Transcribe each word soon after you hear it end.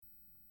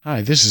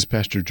Hi, this is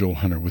Pastor Joel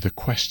Hunter with a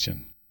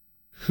question.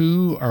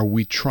 Who are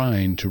we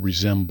trying to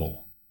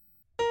resemble?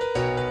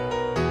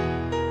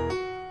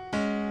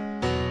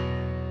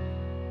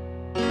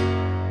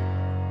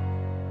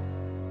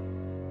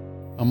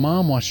 A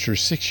mom watched her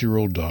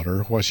 6-year-old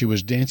daughter while she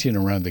was dancing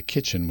around the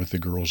kitchen with the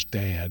girl's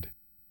dad.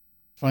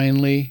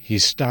 Finally, he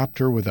stopped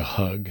her with a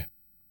hug.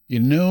 "You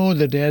know,"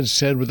 the dad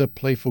said with a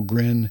playful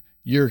grin,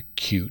 "you're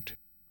cute,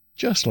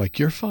 just like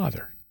your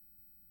father."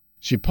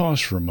 She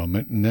paused for a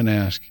moment and then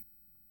asked,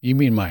 "You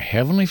mean my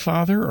heavenly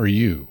Father or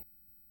you?"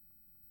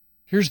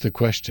 Here's the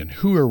question.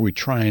 Who are we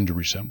trying to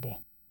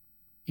resemble?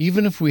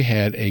 Even if we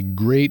had a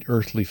great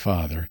earthly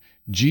Father,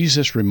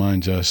 Jesus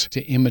reminds us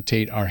to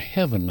imitate our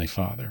heavenly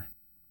Father.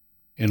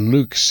 In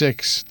Luke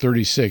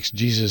 6:36,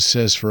 Jesus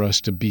says for us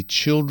to be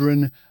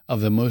children of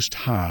the Most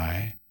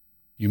High,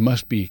 you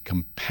must be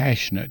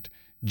compassionate,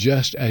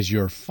 just as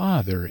your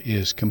Father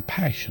is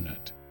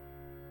compassionate.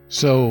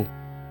 So,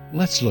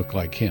 let's look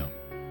like Him.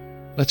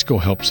 Let's go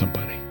help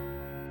somebody.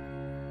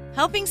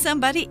 Helping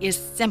somebody is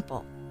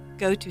simple.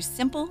 Go to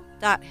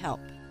simple.help.